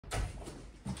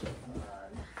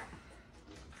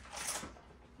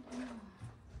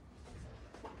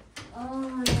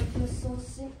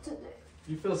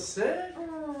You feel sick? I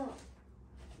don't know.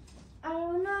 I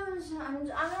don't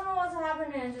know what's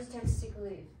happening. I just take sick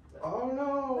leave. Oh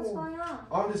no. What's going on?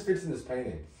 Oh, I'm just fixing this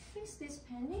painting. Fix this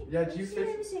painting? Yeah, do you fix?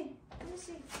 Let me see. Let me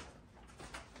see.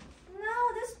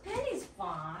 No, this painting's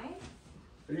fine.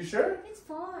 Are you sure? It's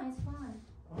fine. It's fine.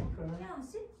 Okay. Yeah,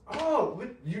 see? Oh,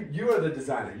 you are the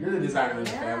designer. You're the designer of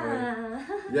the family.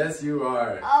 Yes, you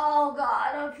are. Oh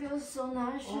God, I feel so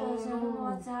nauseous. I don't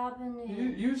know what's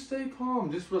happening. You stay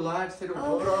calm. Just relax. Take a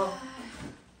photo.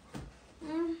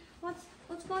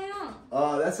 What's going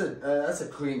on? That's a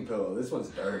clean pillow. This one's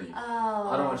dirty. Oh.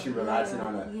 I don't want you relaxing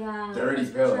on a dirty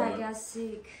especially pillow. I get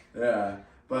sick. Yeah.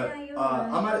 But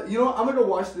Yeah, I'm gonna go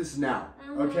watch this now.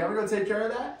 Okay, I'm gonna go take care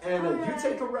of that, and you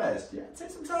take a rest. Yeah, take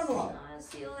some time off. I'll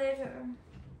see you later.